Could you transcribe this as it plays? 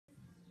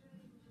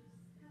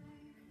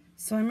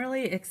So I'm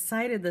really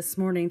excited this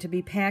morning to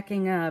be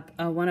packing up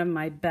one of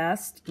my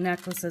best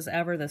necklaces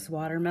ever, this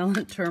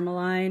watermelon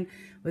tourmaline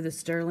with a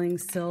sterling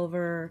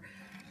silver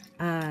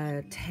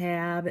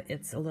tab.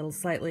 It's a little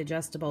slightly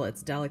adjustable.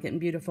 It's delicate and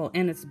beautiful,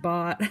 and it's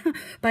bought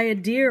by a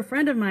dear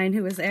friend of mine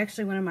who is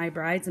actually one of my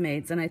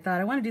bridesmaids, and I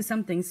thought I want to do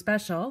something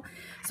special.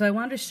 So I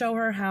wanted to show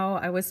her how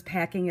I was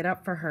packing it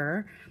up for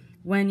her.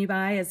 When you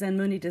buy a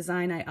Zenmundi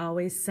design, I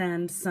always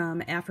send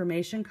some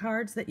affirmation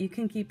cards that you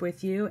can keep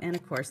with you, and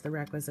of course the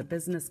requisite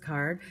business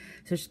card.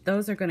 So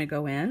those are going to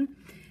go in.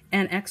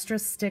 And extra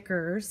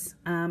stickers.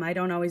 I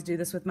don't always do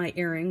this with my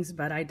earrings,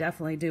 but I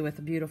definitely do with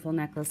a beautiful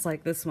necklace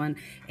like this one.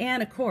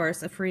 And of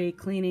course, a free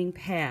cleaning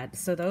pad.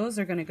 So those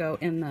are going to go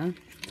in the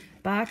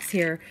box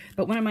here.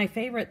 But one of my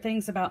favorite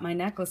things about my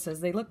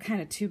necklaces, they look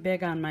kind of too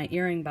big on my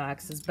earring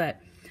boxes,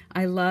 but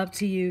I love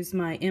to use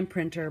my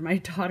imprinter. My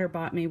daughter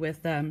bought me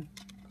with the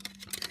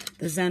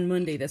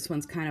Zenmundi. This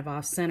one's kind of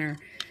off center.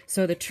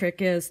 So the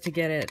trick is to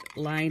get it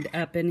lined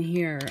up in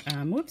here.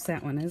 Whoops,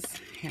 that one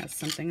has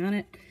something on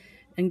it.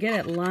 And get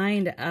it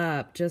lined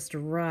up just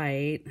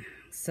right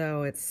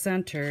so it's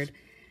centered,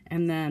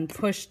 and then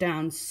push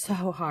down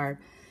so hard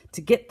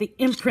to get the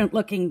imprint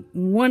looking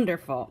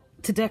wonderful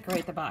to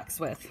decorate the box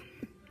with.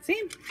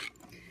 See?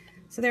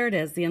 So there it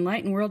is, the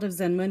Enlightened World of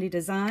Zenmundi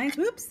Designs.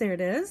 Whoops, there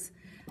it is.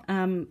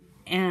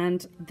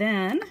 And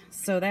then,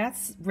 so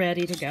that's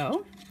ready to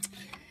go.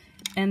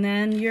 And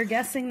then you're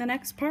guessing the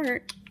next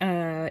part.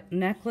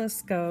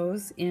 Necklace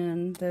goes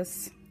in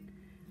this,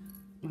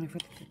 what do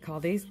you call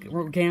these?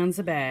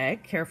 Organza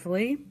bag,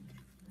 carefully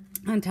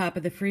on top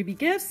of the freebie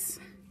gifts.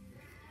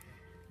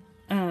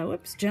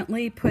 Whoops,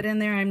 gently put in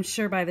there. I'm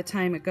sure by the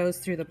time it goes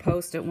through the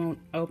post, it won't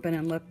open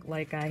and look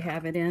like I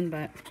have it in,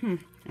 but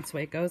that's the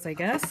way it goes, I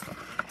guess.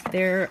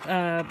 They're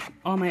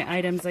all my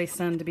items I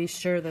send to be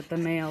sure that the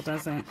mail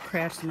doesn't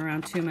crash them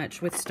around too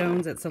much. With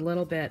stones, it's a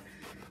little bit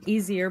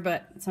easier,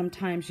 but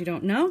sometimes you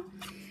don't know.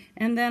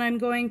 And then I'm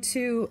going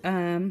to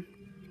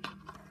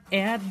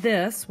add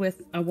this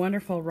with a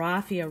wonderful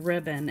raffia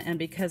ribbon, and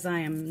because I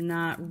am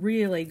not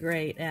really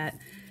great at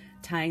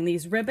tying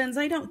these ribbons,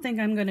 I don't think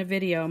I'm going to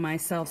video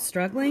myself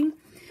struggling,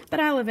 but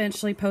I'll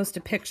eventually post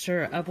a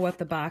picture of what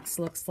the box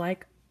looks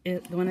like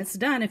when it's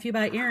done. If you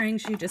buy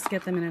earrings, you just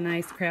get them in a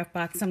nice craft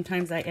box.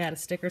 Sometimes I add a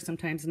sticker,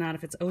 sometimes not.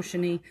 If it's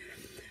oceany,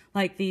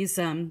 like these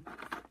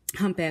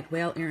humpback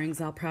whale earrings,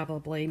 I'll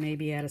probably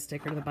maybe add a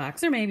sticker to the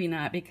box, or maybe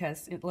not,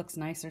 because it looks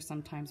nicer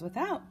sometimes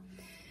without.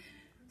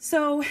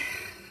 So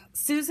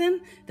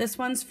Susan, this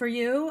one's for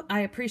you.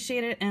 I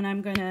appreciate it, and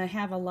I'm going to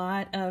have a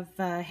lot of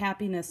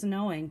happiness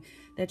knowing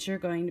that you're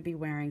going to be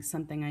wearing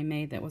something I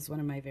made that was one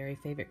of my very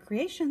favorite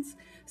creations.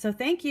 So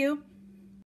thank you.